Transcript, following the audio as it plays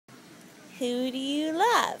Who do you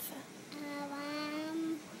love?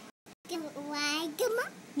 Grandma.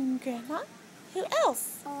 Grandma? Who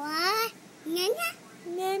else? Nana.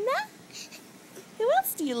 Nana? Who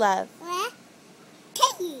else do you love?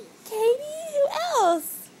 Katie. Katie? Who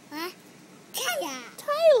else? Tyler.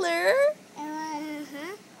 Tyler?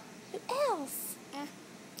 Who else?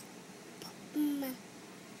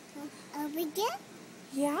 Over there.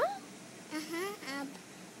 Yeah?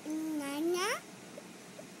 Nana.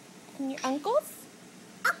 And your uncles?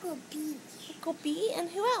 Uncle B. Uncle B, and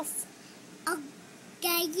who else?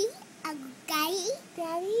 Daddy. Uncle Daddy.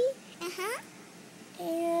 Daddy?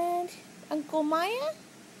 And Uncle Maya?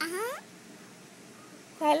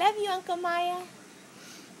 I love you, Uncle Maya.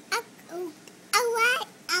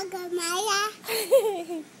 Uncle Maya.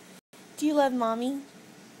 Do you love Mommy?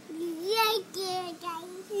 Yeah, dear Daddy.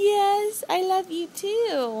 Yes, I love you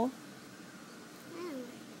too.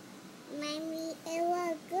 Mommy, it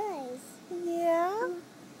was good. Yeah?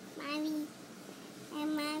 Mommy,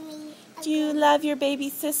 and Mommy. Do you love your baby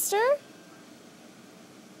sister?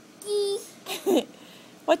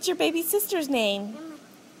 What's your baby sister's name?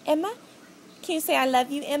 Emma? Can you say I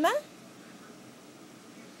love you, Emma?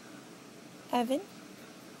 Evan?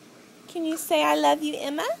 Can you say I love you,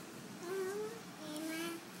 Emma?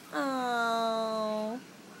 Oh,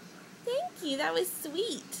 thank you. That was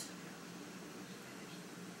sweet.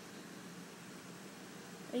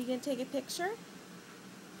 Are you going to take a picture?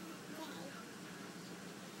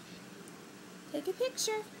 Take a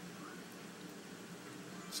picture.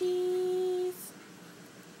 Cheese.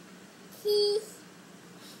 Cheese.